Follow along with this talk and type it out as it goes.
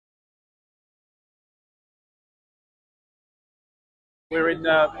We're in,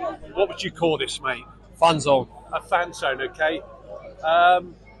 what would you call this, mate? Fanzone. A fan zone, okay.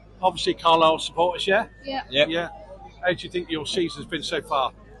 Obviously, Carlisle supporters, yeah? Yeah. Yeah. How do you think your season's been so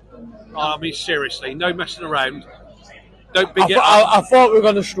far? I mean, seriously, no messing around. Don't big it up. I thought we were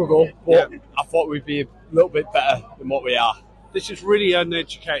going to struggle, but Yeah. I thought we'd be a little bit better than what we are. This is really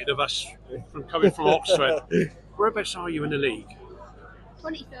uneducated of us from coming from Oxford. Whereabouts are you in the league?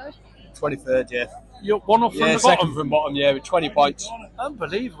 23rd. 23rd, yeah. You're one off from Yeah, the second bottom. from bottom, yeah, with 20 points.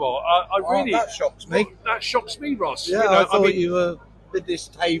 Unbelievable. I really. That shocks me. That shocks me, Ross. Yeah, You know, I thought mean, you were with this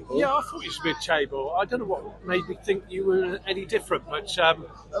table. Yeah, I thought you was mid-table. I don't know what made me think you were any different, but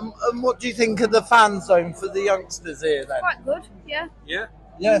And what do you think of the fan zone for the youngsters here then? Quite good, yeah. yeah.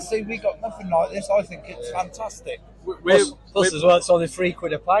 Yeah, see, we got nothing like this. I think it's fantastic. Plus as well, it's only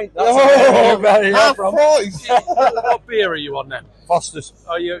 £3 a pint. That's Half price. What beer are you on then? Foster's.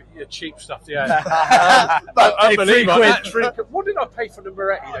 Oh, your cheap stuff, yeah. Unbelievable. £3. That's what did I pay for the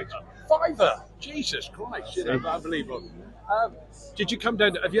Moretti? £5. Jesus Christ, you know, unbelievable. Did you come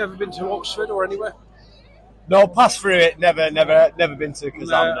down? Have you ever been to Oxford or anywhere? No, pass through it. Never been to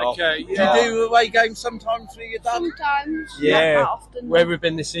Kazan. No. Okay. Do Yeah. you do away games sometimes for your dad? Sometimes. Yeah. Not that often. Where we've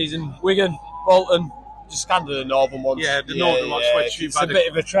been this season, Wigan, Bolton, just kind of the northern ones. Yeah, the northern ones, which you've It's a had bit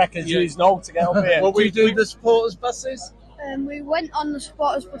of a trek, as Yeah. you know, to get up here. Well, we do the supporters buses. We went on the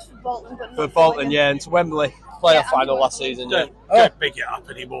supporters bus for Bolton, but For not Bolton, Wigan. yeah, and to Wembley. Playoff Yeah, final and last season, yeah. Don't big it up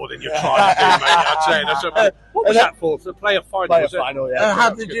any more than you're trying to do, mate. I'd say that's what was that for? For the playoff final, Playoff was it? final, yeah. How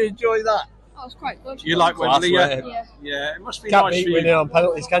did you enjoy that? That was quite good. You like Class, Wembley, yeah? mate. Yeah. Yeah, it must be Can't nice beat for winning you. on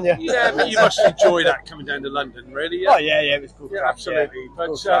penalties, can you? Yeah, but you must enjoy that coming down to London, really, yeah? Oh, yeah, it was cool. Yeah, crack, absolutely. Yeah. But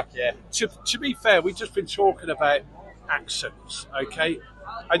Cool crack, yeah. to be fair, we've just been talking about accents, okay?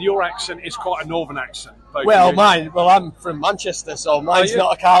 And your accent is quite a northern accent. both of you. I'm from Manchester, so mine's you?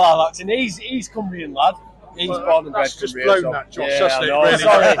 not a Carlisle accent. He's Cumbrian lad. He's Well, born and bred that's just Cumbria. blown so. that, Josh, Yeah, hasn't I it, know. really?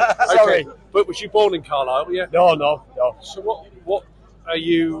 Sorry, Okay. sorry. But was you born in Carlisle, yeah? No. So what are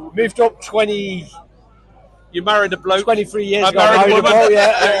you... Moved up 20... You married a bloke? 23 years I ago. married a Married a woman. bloke, Yeah,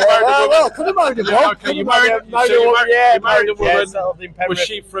 yeah. you married a woman. Well, could have married a bloke. Okay, you married a woman. settled in Penrith. Was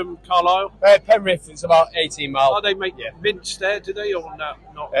she from Carlisle? Penrith, it's about 18 miles. Oh, they make mince there, do they? Or no?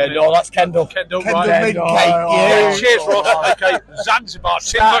 Not No, that's Kendall. Kendall, Kendall right. mint No, cake, no, yeah. no. Cheers, Ross. Okay, Zanzibar,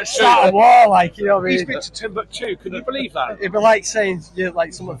 Start a Timbuktu. war, like, you know what I He's mean? been to Timbuktu. Can you believe that? It'd be like saying you're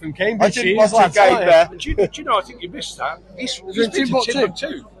like someone from I Cambridge. did Jeez, watch a lads, game aren't there. Do you know? I think you missed that. He's in been to Timbuktu?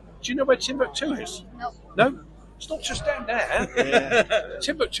 Timbuktu. Do you know where Timbuktu is? No. No, it's not just down there.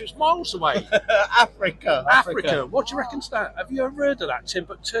 Timbuktu's miles away. Africa. Africa. What do you reckon, Stan? Have you ever heard of that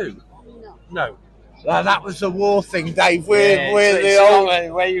Timbuktu? No. No. That was a war thing, Dave. We're it's the not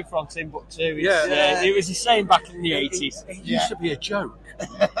old. where you from, Timbuktu. Yeah. It was the same back in the 80s. It used to be a joke.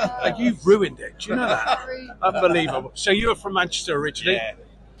 And you've ruined it. Do you know that? Unbelievable. So you're from Manchester originally? Yeah.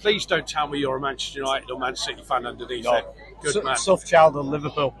 Please don't tell me you're a Manchester United or Man City fan underneath No. it. Good man. Soft child of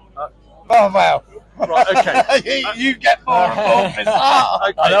Liverpool. Oh, well. Right, okay. you get more involved in that.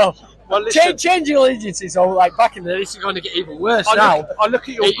 Okay. I know. Well, listen, Changing allegiances, so like back in the day, this is going to get even worse I now. look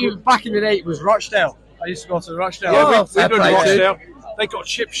at your Back in the day, it was Rochdale. I used to go to Rochdale. Yeah, Oh, we've fair done play, Rochdale. They got a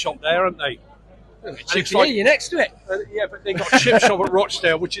chip shop there, haven't they? Chips like, you're next to it. Yeah, but they got a chip shop at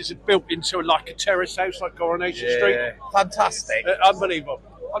Rochdale, which is built into like a terrace house, like Coronation Street. Fantastic. Unbelievable.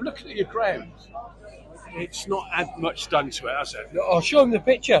 I'm looking at your ground. It's not had much done to it, has it? I'll show him the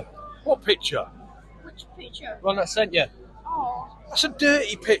picture. What picture? Which picture? One that sent you. Oh. That's a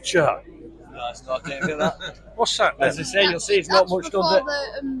dirty picture. No, it's not getting that. What's that then? As I say, you'll see it's not much before done.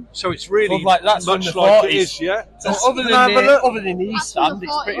 the, So it's really Well, like, that's much from the like 40s. it is, yeah? So other Can I have a look? than the east That's from stand, the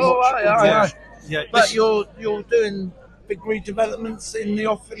it's pretty 40s. Oh, much. right. Yeah, But you're doing big redevelopments in the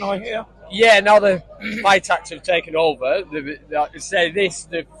offing, I hear. Yeah, now the Vitax have taken over.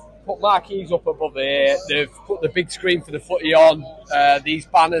 They've put marquees up above here. They've put the big screen for the footy on. These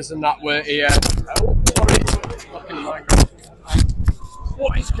banners and that were here.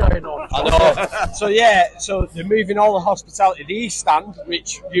 what is going on? I know. So they're moving all the hospitality. The east stand,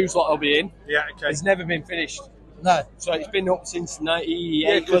 which views what will be in, Yeah, okay. has never been finished. No. So it's been up since Yeah,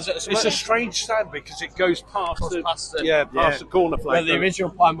 '98. 'cause it's a strange stand because it goes past Past the the- the corner flag. Well, the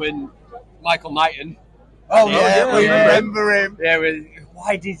original plan when Michael Knighton. Oh, yeah, we yeah. remember him. Yeah,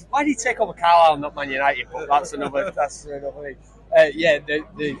 why did he take over Carlisle and not Man United? But that's another thing.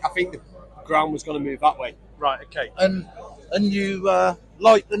 I think the ground was going to move that way. Right, okay. And you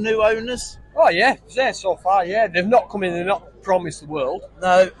like the new owners? Oh yeah, so far. Yeah, they've not come in. They've not promised the world.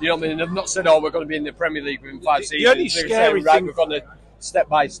 No. You know what I mean? They've not said, "Oh, we're going to be in the Premier League within 5 The seasons." only They're scary saying, right, thing- we're going to step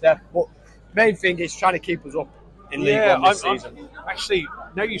by step. But main thing is trying to keep us up in League One this season. Actually,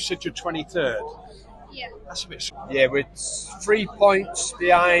 now you said you're 23rd. Yeah. That's a bit. Yeah, we're 3 points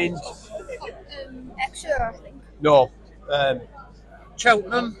behind. Exeter, I think. No,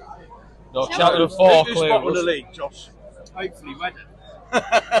 Cheltenham. no, Cheltenham 4 Who's clear bottom of the us. league, Josh? Hopefully Reading.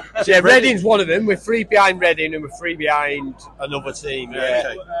 So, yeah, Reading's one of them. We're 3 behind Reading and we're 3 behind another team. Yeah,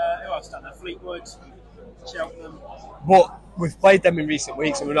 Okay. Who else down there? Fleetwood, Cheltenham. but we've played them in recent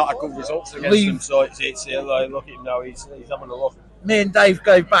weeks and we're not had good results against Leave. them. So it's look at him now. He's having a look. Me and Dave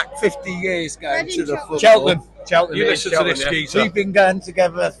go back 50 years going Reading, to the Cheltenham. football. Cheltenham. You it listen is to Cheltenham, this yeah. geezer. We've been going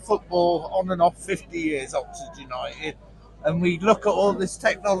together football on and off 50 years, Oxford United. And we look at all this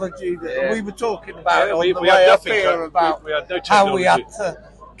technology that Yeah. we were talking about Yeah, on we the had way up nothing, here we about had no how we had technology.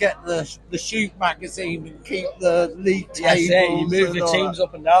 to get the shoot magazine and keep the league Yes, tables. yeah, you move and the all teams that.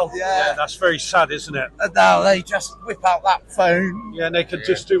 up and down. Yeah, Yeah. that's very sad, isn't it? And now they just whip out that phone. Yeah, and they can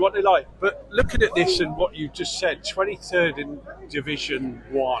just do what they like. But looking at this and what you just said, 23rd in Division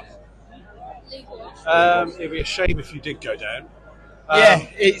 1. It'd be a shame if you did go down. Yeah,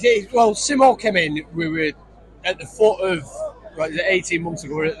 well, Simo came in. We were at the foot of 18 months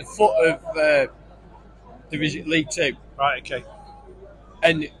ago. We were at the foot of Division League 2, Right, okay.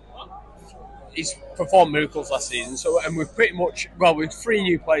 and he's performed miracles last season. So, and we've pretty much we've 3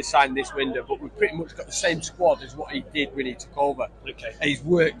 new players signed this window, but we've pretty much got the same squad as what he did when he took over. Okay. And he's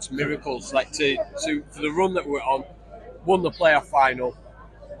worked miracles for the run that we're on, won the playoff final,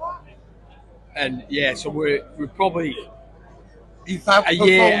 and yeah, so we're probably You've a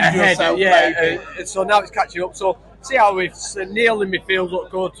year outperformed ahead. yourself, Yeah, maybe. so now it's catching up. So see how we've Neil in midfield look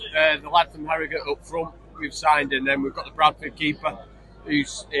good. The lad from Harrogate up front we've signed, and then we've got the Bradford keeper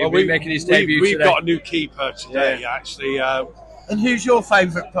who's making his debut We've today. got a new keeper today, actually. And who's your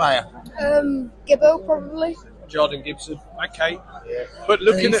favourite player? Gibbo, probably. Jordan Gibson. Okay. But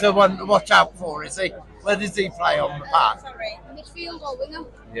looking He's at the one to watch out for, is he? Where does he play on the park? Sorry. Midfield or winger?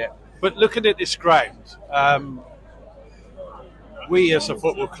 Yeah. But looking at this ground, we as a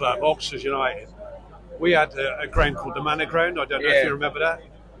football club, Oxford United, we had a ground called the Manor Ground. I don't know if Yeah. you remember that.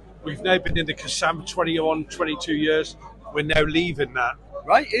 We've now been in the Kassam 21, 22 years. We're now leaving that.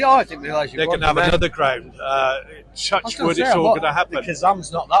 Right? Yeah, I didn't realise you They're were going to have another ground. Touch wood, it's all going to happen. The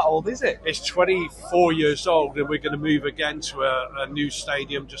Kazam's not that old, is it? It's 24 years old, and we're going to move again to a new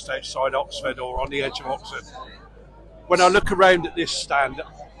stadium just outside Oxford or on the edge of Oxford. When I look around at this stand,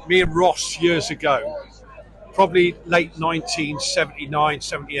 me and Ross years ago, probably late 1979,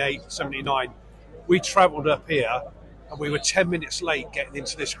 78, 79, we travelled up here and we were 10 minutes late getting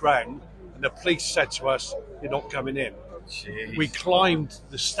into this ground, and the police said to us, "You're not coming in." Jeez. We climbed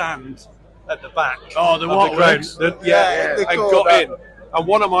the stand at the back Oh, the of what the ground, works? Yeah, they and call got that. in. And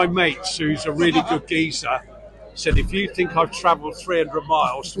one of my mates, who's a really good geezer, said, "If you think I've travelled 300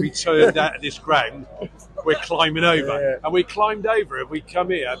 miles to be turned out of this ground, we're climbing over." Yeah. And we climbed over and we come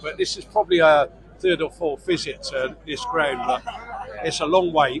here, but this is probably a 3rd or 4th visit to this ground. But it's a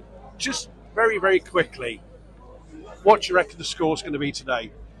long way. Just very, very quickly, what do you reckon the score's going to be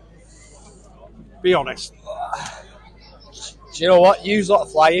today? Be honest. Do you know what? You's lot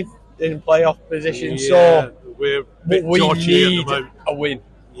of flying in playoff position, Yeah, so we're a bit we dodgy at need the moment. a win.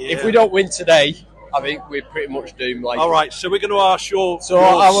 Yeah. If we don't win today, I think we're pretty much doomed. Like, All right, so we're going to ask your so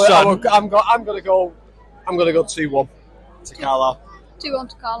son. I'm gonna go 2-1 to Carlisle. 2-1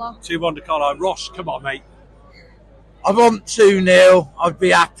 to Carlisle. 2-1 to Carlisle. Ross, come on, mate. I want 2-0. I'd be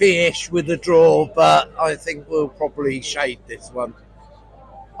happy-ish with a draw, but I think we'll probably shade this one.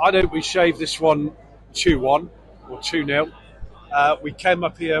 I think we shaved this one 2-1 or 2-0. We came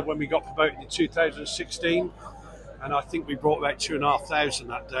up here when we got promoted in 2016, and I think we brought about 2,500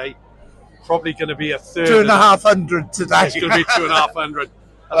 that day. Probably going to be a third. 2,500 today. It's going to be 2,500.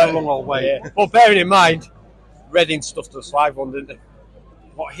 That's a long old way. Yeah. But bearing in mind, Reading stuffed us 5-1, didn't they?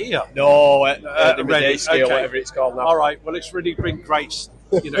 What, here? No, at the Reading, midday scale, okay. whatever it's called now. All right. Well, it's really been great,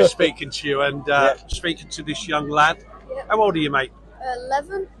 speaking to you and speaking to this young lad. Yeah. How old are you, mate?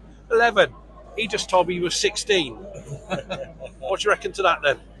 11. 11. He just told me you were 16. What do you reckon to that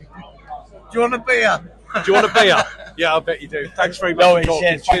then? Do you want a beer? Do you want a beer? Yeah, I bet you do. Thanks very much No, for talking.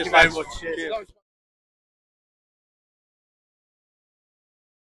 cheers. Thank you very lads. much. Cheers. Cheers.